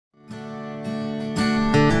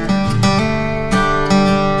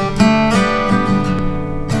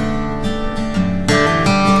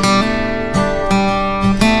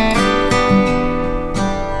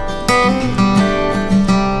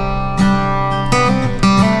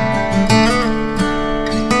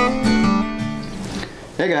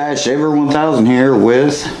guys, Shaver 1000 here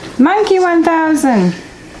with Monkey 1000.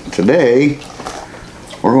 Today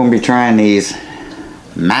we're going to be trying these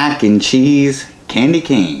mac and cheese candy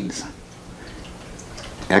canes.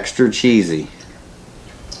 Extra cheesy.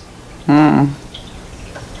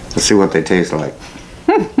 Let's see what they taste like.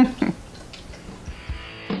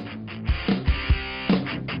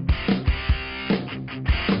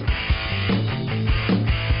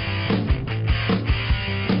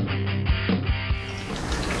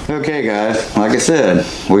 Okay guys, like I said,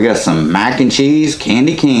 we got some mac and cheese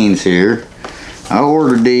candy canes here. I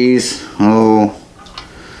ordered these,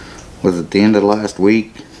 was it the end of last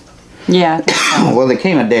week? Yeah. Well, they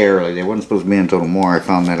came a day early. They wasn't supposed to be until tomorrow. I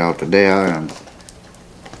found that out today. I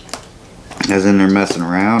was in there messing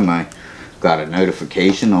around and I got a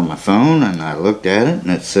notification on my phone and I looked at it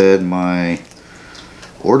and it said my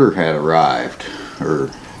order had arrived or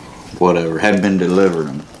whatever, had been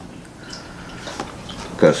delivered.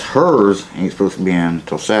 Because hers ain't supposed to be in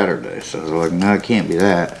until Saturday. So I was like, no, it can't be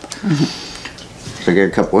that. So I got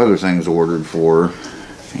a couple other things ordered for,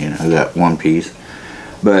 you know, that one piece.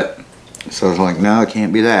 But, so I was like, no, it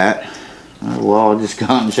can't be that. Well, I just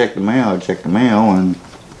got and checked the mail. I checked the mail and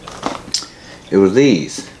it was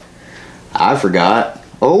these. I forgot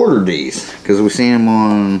I ordered these. Because we seen them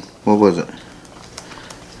on, what was it?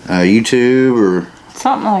 YouTube or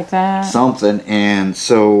Something like that. something, and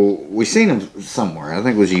so we seen them somewhere. I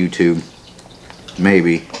think it was YouTube,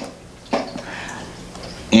 maybe.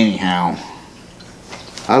 Anyhow,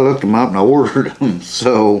 I looked them up and I ordered them.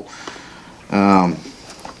 So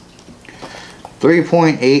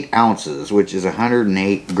 3.8 ounces, which is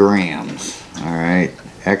 108 grams. All right,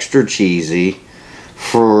 extra cheesy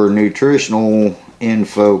for nutritional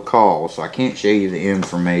info call. So I can't show you the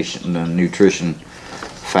information, the nutrition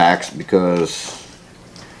facts, because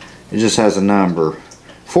it just has a number,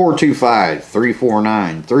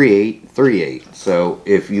 425-349-3838. So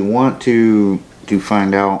if you want to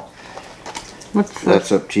find out,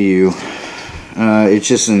 that's up to you. It's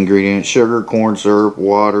just an ingredient: sugar, corn syrup,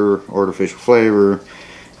 water, artificial flavor,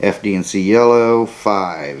 FD&C yellow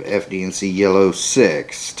 5, FD&C yellow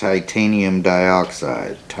 6, titanium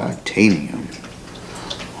dioxide. Titanium.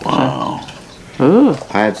 Wow. Ooh.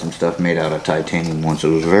 I had some stuff made out of titanium once. It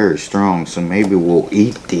was very strong, so maybe we'll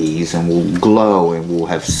eat these and we'll glow and we'll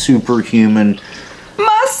have superhuman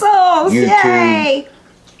Muscles! YouTube Yay!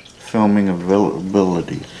 filming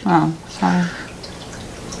abilities. Oh, sorry.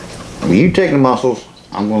 When you take the muscles,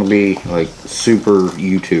 I'm going to be like super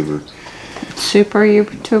YouTuber. Super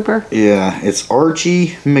YouTuber? Yeah, it's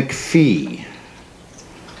Archie McPhee.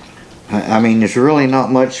 I mean, there's really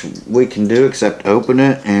not much we can do except open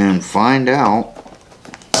it and find out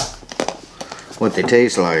what they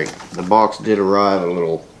taste like. The box did arrive a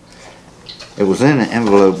little. It was in an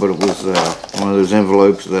envelope, but it was one of those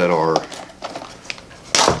envelopes that are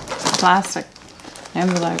Plastic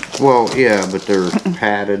envelope. well, yeah, but they're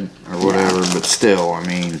padded or whatever. But still, I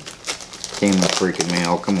mean, came in freaking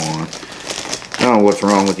mail. Come on. I don't know what's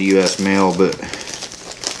wrong with the U.S. mail, but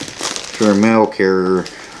if you're a mail carrier,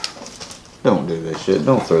 don't do this shit.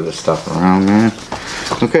 Don't throw this stuff around, man.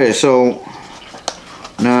 Okay, so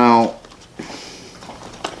now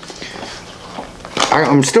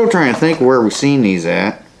I'm still trying to think where we've seen these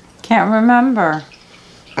at. Can't remember.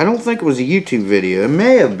 I don't think it was a YouTube video. It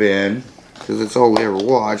may have been, because it's all we ever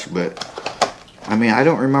watched, but I mean, I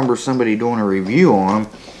don't remember somebody doing a review on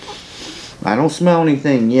them. I don't smell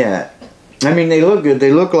anything yet. I mean, they look good.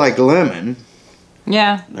 They look like lemon.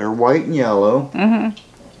 Yeah. They're white and yellow. Mm-hmm.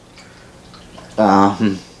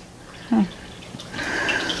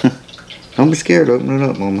 Don't be scared. Open it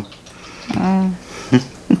up, Mama.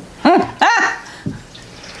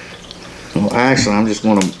 Well, actually, I'm just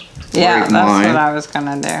going to Yeah, break that's mine. what I was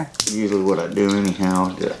gonna do. Usually what I do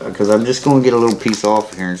anyhow, because I'm just going to get a little piece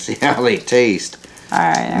off here and see how they taste.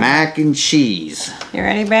 Alright. Mac and cheese. You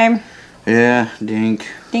ready, babe? Yeah, dink.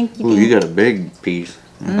 Dinky Ooh, you got a big piece.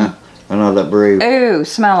 I'm not that brave. Ooh,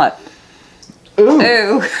 smell it. Ooh.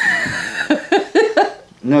 Ooh.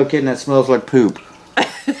 No kidding, that smells like poop.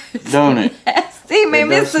 Don't it? See,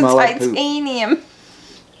 maybe does it's the smell like poop. titanium.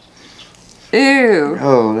 Ooh.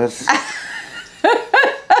 Oh, that's...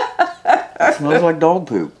 It smells like dog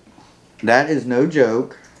poop. That is no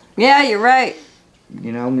joke. Yeah, you're right.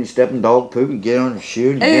 You know, when you step in dog poop and get on your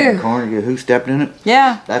shoe and you get in the car and you go, who stepped in it?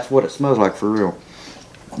 Yeah. That's what it smells like for real.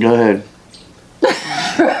 Go ahead.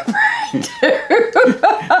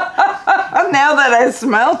 Now that I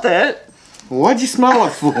smelt it. What'd you smell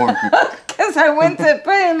it for? Because I went to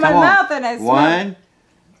put it in my mouth and I smelled it. 1,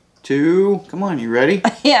 2, come on, you ready?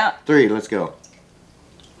 Yeah. 3, let's go.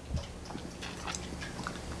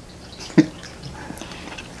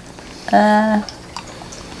 I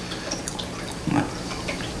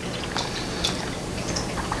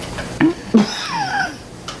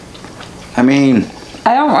mean,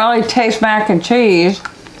 I don't really taste mac and cheese.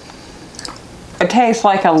 It tastes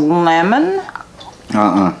like a lemon.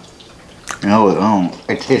 no, it don't.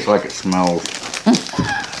 It tastes like it smells.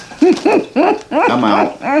 I'm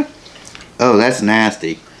out. Oh, that's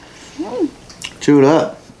nasty. Chew it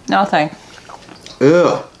up. No thanks.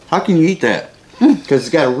 Ugh. How can you eat that? Because it's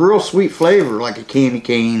got a real sweet flavor like a candy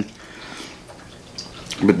cane.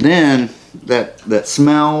 But then, that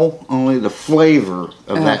smell, only the flavor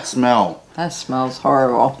of that smell. That smells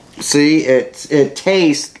horrible. See, it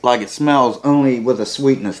tastes like it smells only with a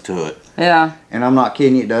sweetness to it. Yeah. And I'm not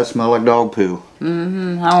kidding you, it does smell like dog poo.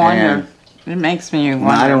 I wonder. It makes me wonder.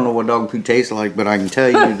 I don't know what dog poo tastes like, but I can tell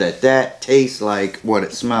you that tastes like what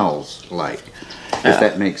it smells like. If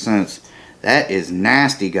that makes sense. That is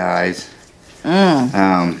nasty, guys.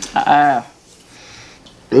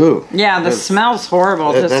 Ooh. Yeah, the smell's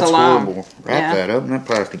horrible just that's alone. Horrible. Wrap that up in that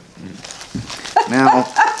plastic. Now.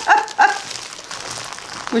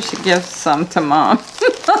 We should give some to Mom.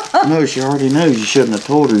 No, she already knows. You shouldn't have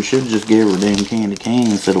told her. You should have just gave her a damn candy cane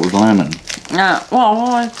and said it was lemon.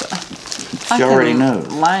 She already knows.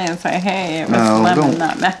 Lie and say, hey, it was lemon,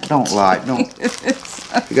 not mac. Don't lie. Don't.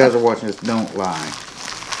 If you guys are watching this, don't lie.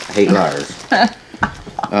 I hate liars.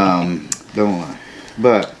 Don't lie.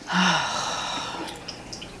 But.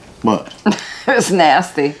 What? It was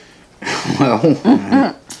nasty. Well.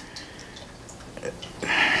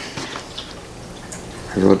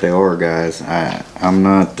 Here's what they are, guys. I'm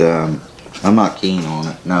not keen on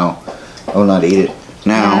it. No, I will not eat it.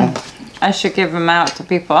 Now, I should give them out to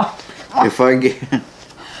people. if I get,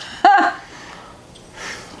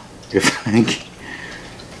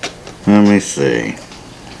 let me see.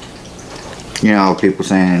 You know, people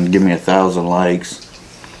saying, give me 1,000 likes.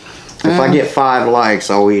 If I get 5 likes,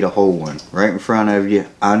 I'll eat a whole one. Right in front of you,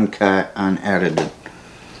 uncut, unedited.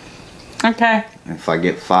 Okay. If I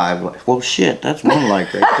get 5 likes, well shit, that's 1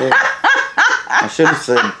 like right there. I should have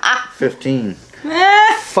said 15.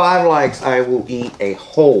 5 likes, I will eat a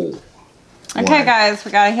whole Okay, one. guys,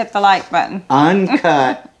 we gotta hit the like button.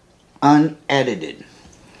 Uncut, unedited.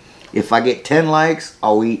 If I get 10 likes,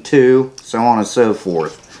 I'll eat 2, so on and so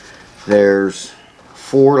forth. There's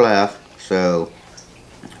 4 left, so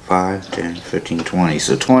 5, 10, 15, 20.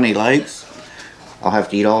 So 20 likes, I'll have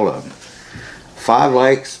to eat all of them. 5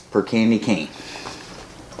 likes per candy cane.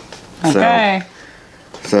 Okay.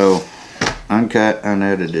 So uncut,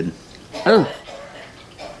 unedited. Ooh.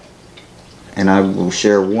 And I will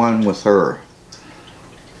share 1 with her.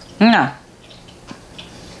 No.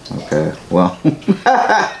 Okay, well.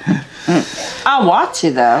 I'll watch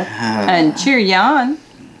you though. And cheer you on.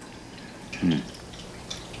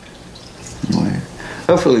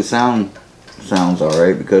 Hopefully sounds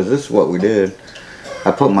alright, because this is what we did.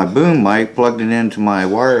 I put my boom mic, plugged it into my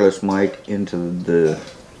wireless mic into the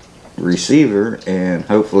receiver, and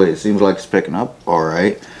hopefully it seems like it's picking up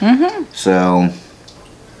alright. So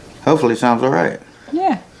hopefully it sounds alright.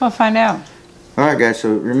 Yeah, we'll find out. Alright guys,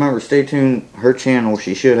 so remember, stay tuned. Her channel,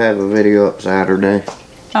 she should have a video up Saturday.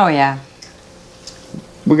 Oh yeah.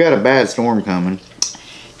 We got a bad storm coming.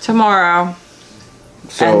 Tomorrow.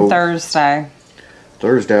 So and Thursday.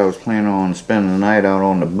 Thursday I was planning on spending the night out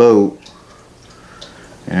on the boat.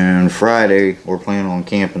 And Friday we're planning on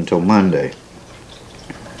camping until Monday.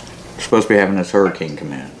 We're supposed to be having this hurricane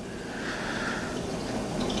come in.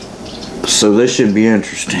 So this should be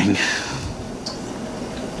interesting.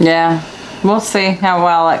 Yeah. We'll see how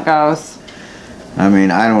well it goes. I mean,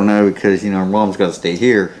 I don't know, because, you know, Mom's got to stay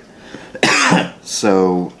here.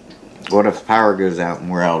 So, what if the power goes out and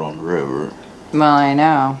we're out on the river? Well, I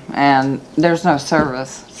know. And there's no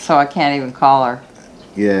service, so I can't even call her.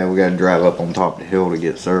 Yeah, we got to drive up on top of the hill to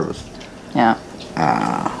get service. Yeah.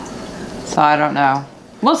 So I don't know.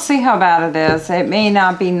 We'll see how bad it is. It may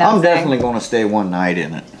not be nothing. I'm definitely going to stay one night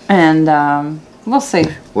in it. And we'll see.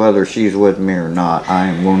 Whether she's with me or not, I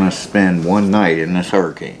am going to spend one night in this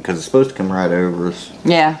hurricane, because it's supposed to come right over us.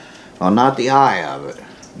 Yeah. Well, not the eye of it,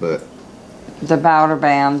 but the outer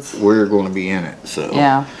bands. We're going to be in it, so.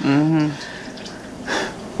 Yeah.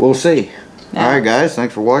 We'll see. Yeah. Alright guys,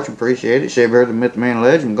 thanks for watching. Appreciate it. Shea Bear, the Myth, the Man,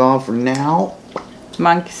 Legend. I'm gone for now.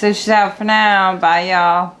 Monkey Sushi out for now. Bye,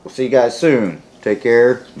 y'all. We'll see you guys soon. Take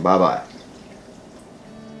care. Bye-bye.